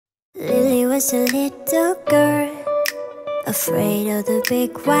was a little girl, afraid of the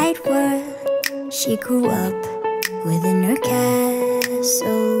big white world. She grew up within her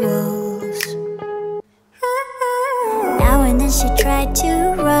castle walls. Now and then she tried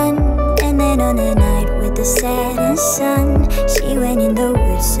to run, and then on a night with the setting sun, she went in the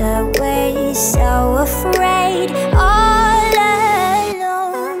woods away, so afraid, all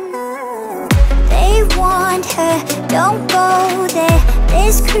alone. They warned her, don't go there,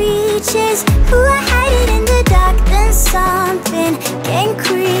 there's creatures who are hiding in the dark. Then something came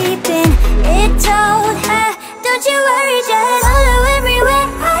creeping, it told her, don't you worry, just follow everywhere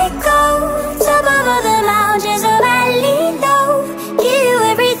I go. Top of all the mountains of valley low, give you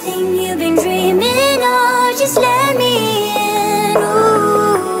everything you've been dreaming of, just let me in.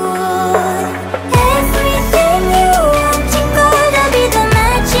 Ooh. Everything you want and gonna be the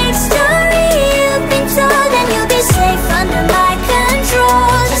magic story you've been told, and you'll be safe under my control,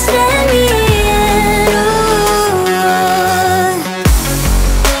 just let me in.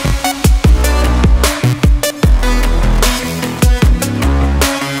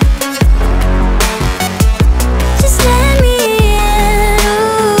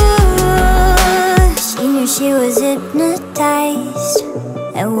 She was hypnotized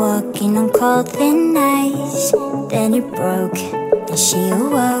and walking on cold thin ice. Then it broke and she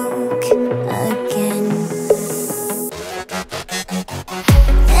awoke again.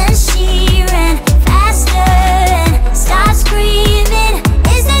 Then she ran faster and started screaming,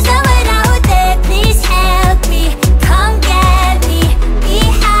 is there someone out there? Please help me, come get me.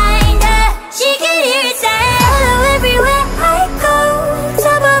 Behind her, she could hear it say, follow everywhere I go.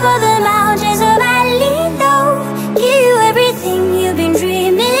 Top of all the mountains of valley, give you everything you've been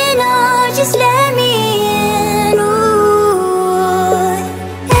dreaming of, just let me in. Ooh.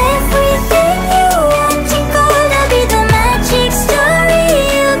 Everything you want and gonna be the magic story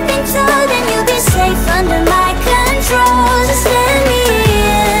you've been told, and you'll be safe under my control, just let me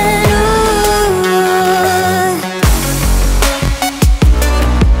in. Ooh.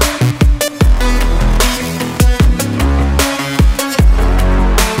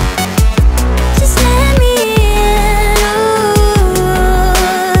 Just let me in.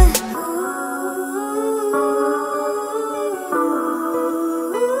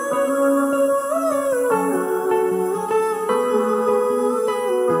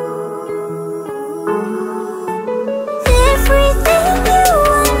 Everything you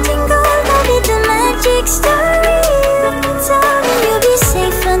want and gonna be the magic story you've been told, and you'll be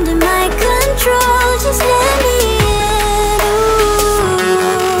safe under my control, just let me in. Ooh.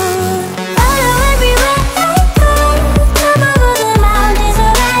 Follow everywhere I go, top of all the mountains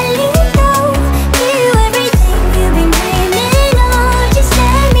of valley low, give you everything you've been dreaming of, just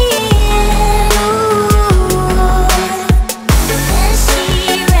let me in. Ooh. Then she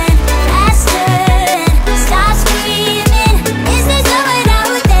ran faster and started screaming, is there someone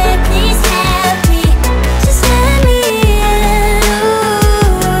out there? Please help me, just let me in. Ooh.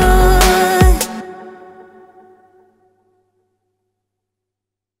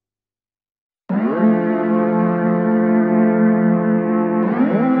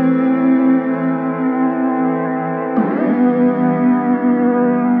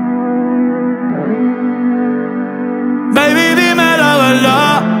 Baby, dime la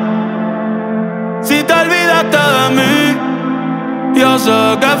verdad, si te olvidaste de mí. Yo sé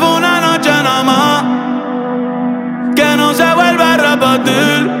que fue una noche nada más, que no se vuelve a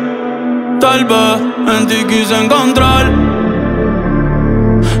repetir. Tal vez en ti quise encontrar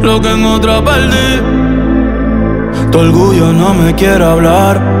lo que en otra perdí. Tu orgullo no me quiere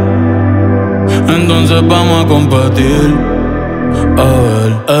hablar, entonces vamos a competir. A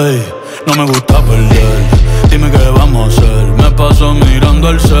ver, ey, no me gusta perder, dime qué vamos a hacer. Me paso mirando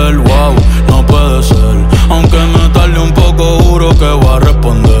el cel, wow, no puede ser. Aunque me tarde un poco, juro que voy a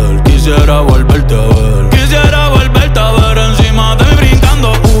responder. Quisiera volverte a ver, quisiera volverte a ver encima de mí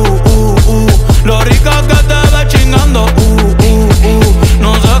brincando. Lo rica que te ves chingando.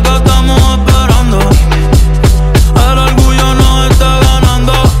 No sé qué estamos esperando, el orgullo nos está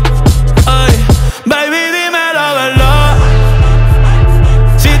ganando. Ey, baby, dime la verdad,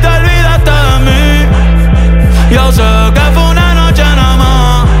 si te olvidaste de mí. Yo sé que fue una noche nada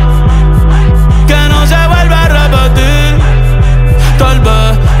más, que no se vuelve a repetir. Tal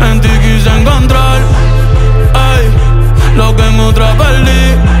vez en ti quise encontrar, ey, lo que en otra perdí.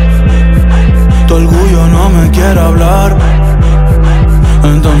 Tu orgullo no me quiere hablar,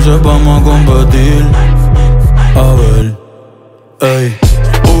 entonces vamos a competir. A ver, ey,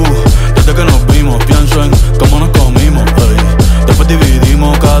 desde que nos vimos pienso en cómo nos comimos, ey. Después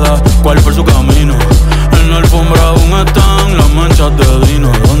dividimos cada cual por su camino. En la alfombra aún están las manchas de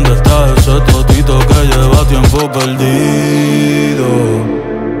vino. ¿Dónde está ese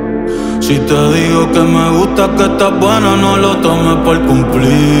Si te digo que me gusta, que estás buena, no lo tomes por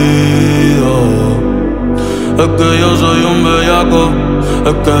cumplido. Es que yo soy un bellaco,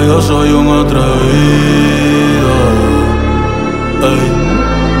 es que yo soy un atrevido. Ey.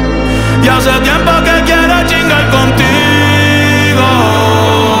 Y hace tiempo que quiero chingar contigo.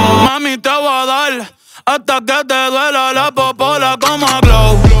 Mami, te voy a dar hasta que te duela la popola como a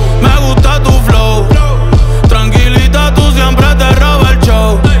glow. Me gusta tu flow, tranquilita, tú siempre te robas el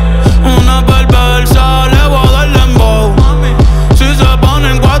show. Una perversa, le voy a dar dembow. Si se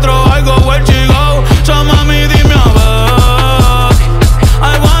ponen cuatro, I go where she go. So mami, dime a ver,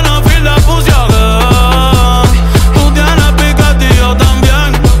 I wanna feel the pussy again. Tú tienes piquete y yo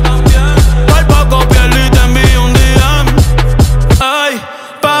también. Por poco pierdo y te envío un DM. Ay,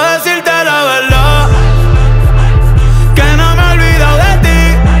 pa' decirte la verdad, que no me he olvidado de ti.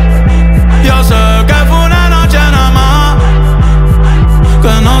 Yo sé que fue una noche nada más,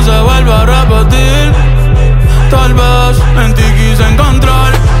 que no se vuelva a repetir. Tal vez en ti quise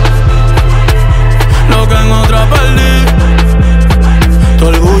encontrar lo que en otra perdí. Tu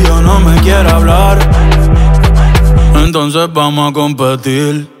orgullo no me quiere hablar, entonces vamos a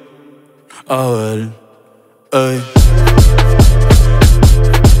competir. A ver, ey.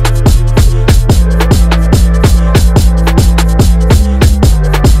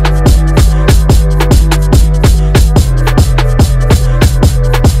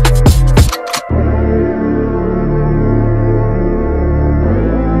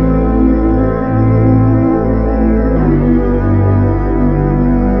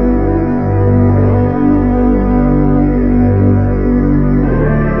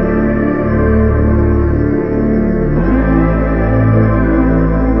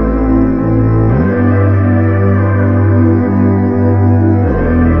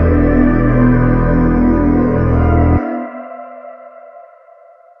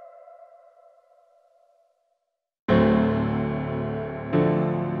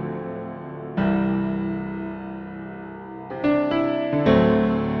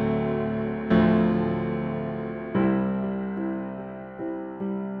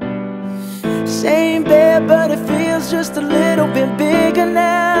 Same bed, but it feels just a little bit bigger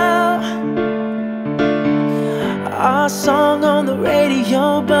now. Our song on the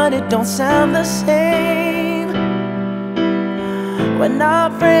radio, but it don't sound the same. When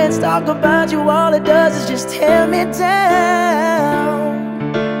our friends talk about you, all it does is just tear me down.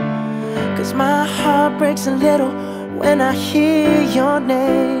 Cause my heart breaks a little when I hear your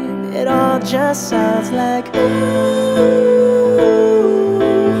name. It all just sounds like ooh.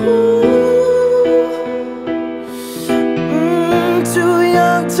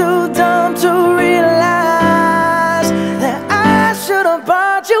 Too dumb to realize that I should've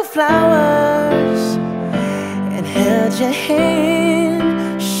bought you flowers and held your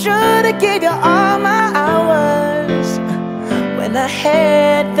hand. Should've gave you all my hours when I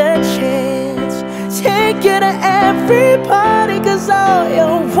had the chance. Take you to every party, cause all you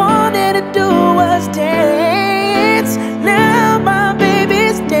wanted to do was dance. Now my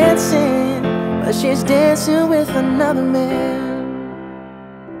baby's dancing, but she's dancing with another man.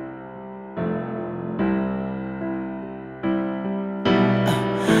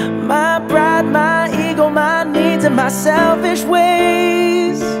 My pride, my ego, my needs, and my selfish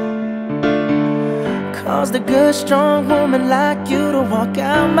ways caused a good, strong woman like you to walk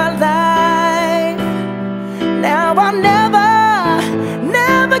out my life. Now I'll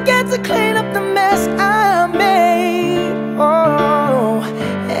never get to clean up the mess I made. Oh,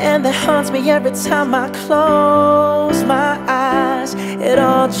 and that haunts me every time I close my eyes. It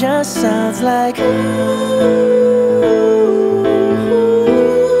all just sounds like ooh.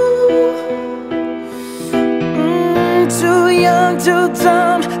 Too young, too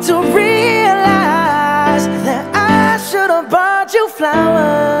dumb to realize that I should've bought you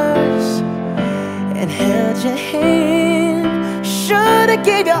flowers and held your hand. Should've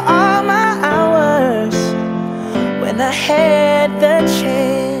gave you all my hours when I had the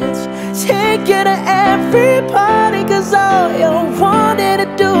chance. Take you to every party, cause all you wanted to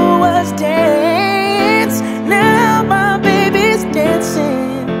do was dance. Now my baby's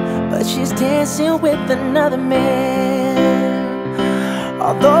dancing, but she's dancing with another man.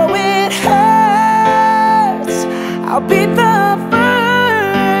 Although it hurts, I'll be the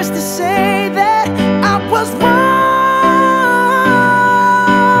first to say that I was wrong.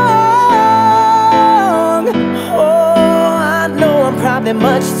 Oh, I know I'm probably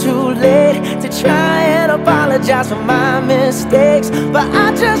much too late to try and apologize for my mistakes, but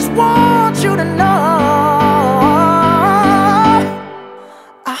I just want you to know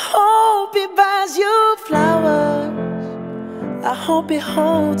I hope he buys you flowers I hope he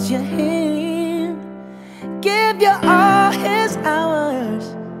holds your hand, give you all his hours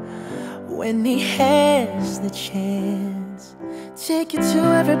when he has the chance. Take you to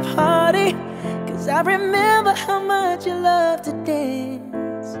every party, 'cause I remember how much you love to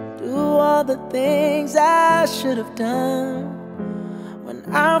dance. Do all the things I should have done when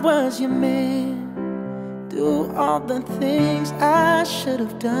I was your man. Do all the things I should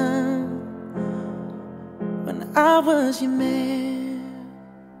have done when I was your man.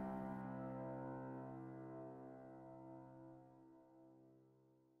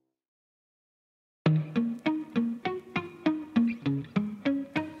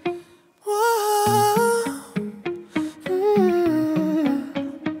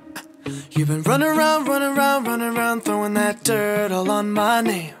 You've been running around, throwing that dirt all on my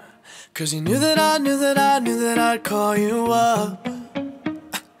name, 'cause you knew that I'd call you up.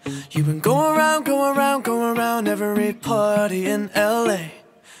 You've been going around every party in LA,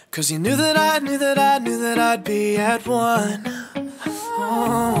 'cause you knew that I'd be at one.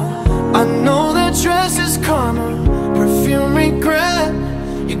 Oh, I know that dress is karma, perfume regret.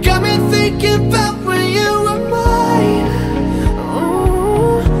 You got me thinking about when you were mine.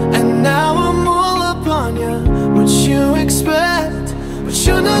 Now I'm all up on you, what you expect, but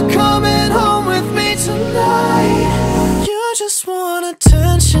you're not coming home with me tonight. You just want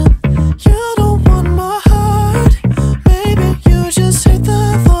attention, you don't want my heart. Maybe you just hate the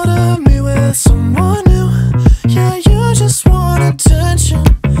thought of me with someone new. Yeah, you just want attention,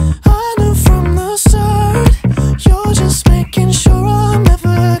 I knew from the start. You're just making sure I'm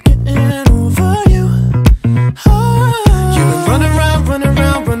never getting over you. You've been running around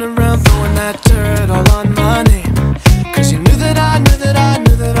throwing that dirt all on my name, 'cause you knew that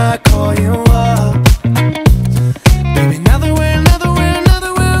I'd call you up. Baby, now that we're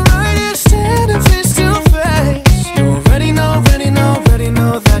right here standing face to face, you already know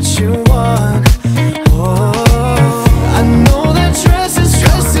that you won. Oh, I know that dress is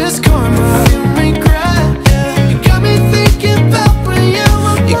karma, you regret. You got me thinking about when you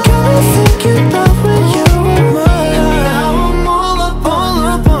were mine. You got me thinking about when you were mine. And now I'm all up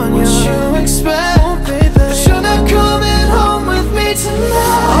on you. What you expect, baby, but you're not coming home with me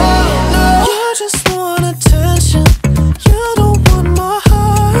tonight. Oh, no. You just want attention, you don't want my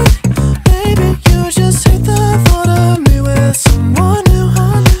heart. Maybe you just hate the thought of me with someone new.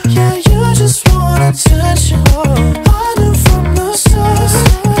 Yeah, you just want attention, I knew from the start.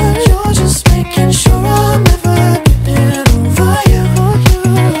 You're just making sure I'm never getting over you.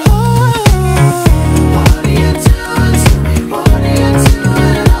 What are you doing to me? What are you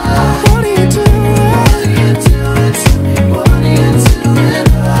doing? What are you doing? What are you doing to me? What are you doing?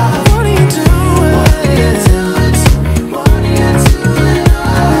 What are you doing? What are you doing to me? What are you doing?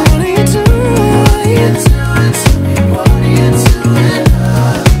 What are you doing? What are you doing to me? What are you doing?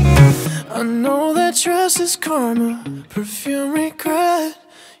 I know that dress is karma, perfume regret.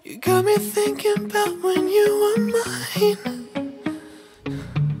 You got me thinking about when you were mine.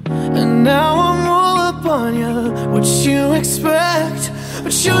 And now I'm all up on you, what you expect,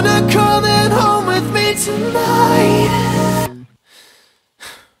 but you're not coming home with me tonight.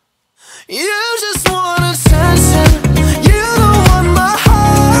 You just want attention, you don't want my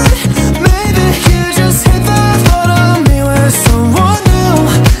heart. Maybe you just hate the thought of me with someone new.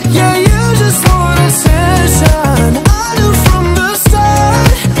 Yeah, you just want attention, I knew from the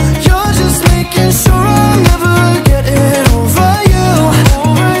start. You're just making sure I'm never getting over you.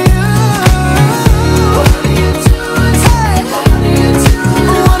 Over you. What are you doing? Hey. What are you doing?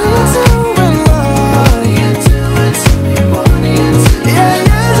 What are you doing, love? What are you doing to me? What are you doing? Yeah,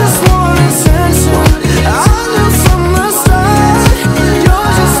 you just want attention, I knew from the start.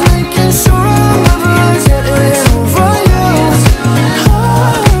 You're just making sure I'm never getting over you. Oh.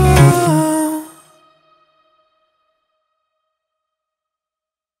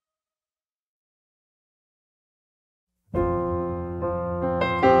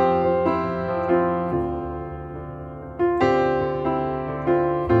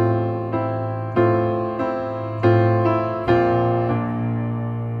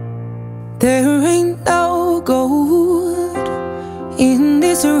 There ain't no gold in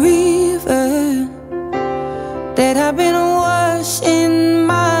this river that I've been washing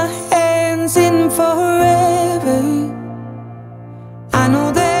my hands in forever. I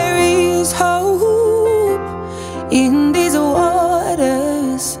know there is hope in these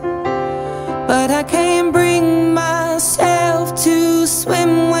waters, but I can't bring myself to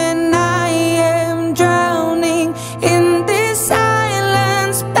swim when I am drowning in this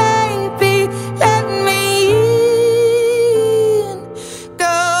silence. Baby, let me in.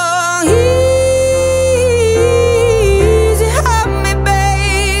 Go easy,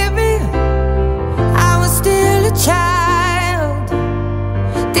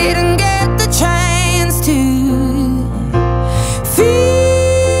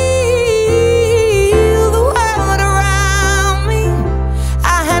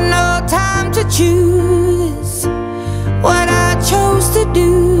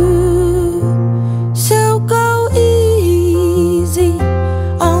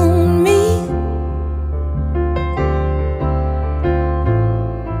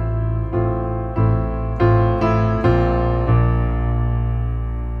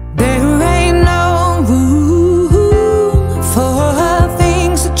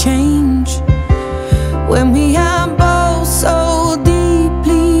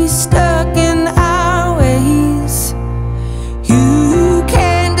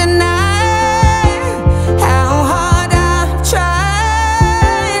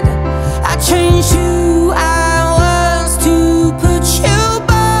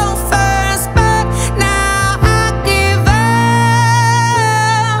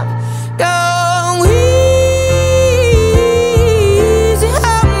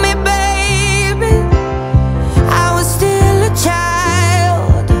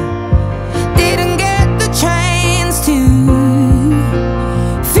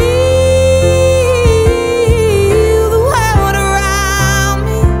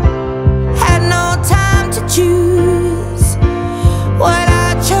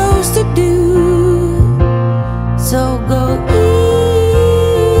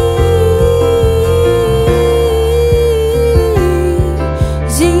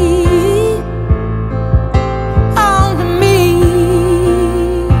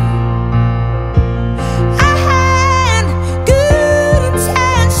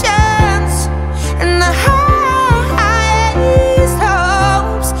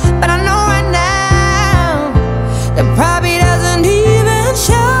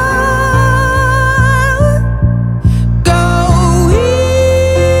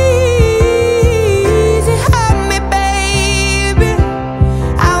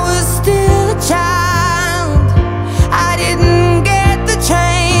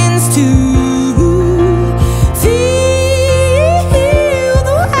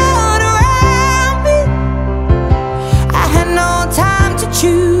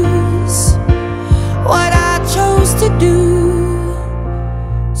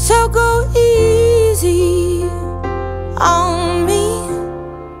 on me.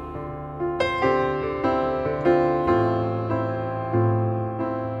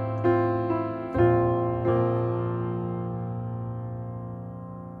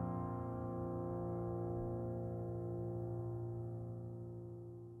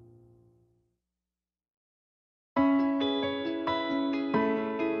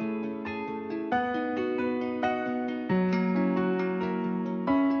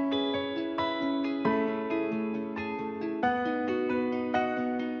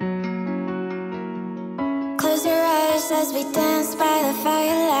 Close your eyes as we dance by the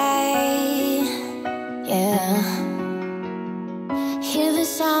firelight. Yeah. Hear the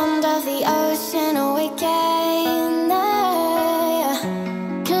sound of the ocean awaken. Yeah.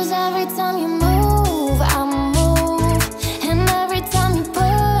 'Cause every time you move, I move. And every time you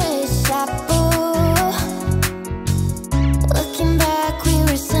push, I pull. Looking back, we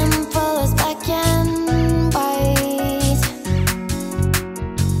were simple as black and white.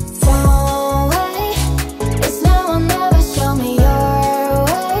 Don't wait, it's now or never, show me your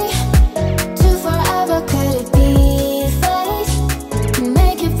way. To forever, could it be fate?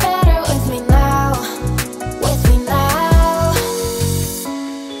 Make it better with me now, with me now.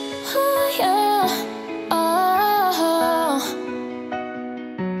 Oh yeah, oh.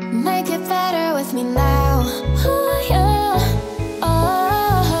 Make it better with me now. Oh.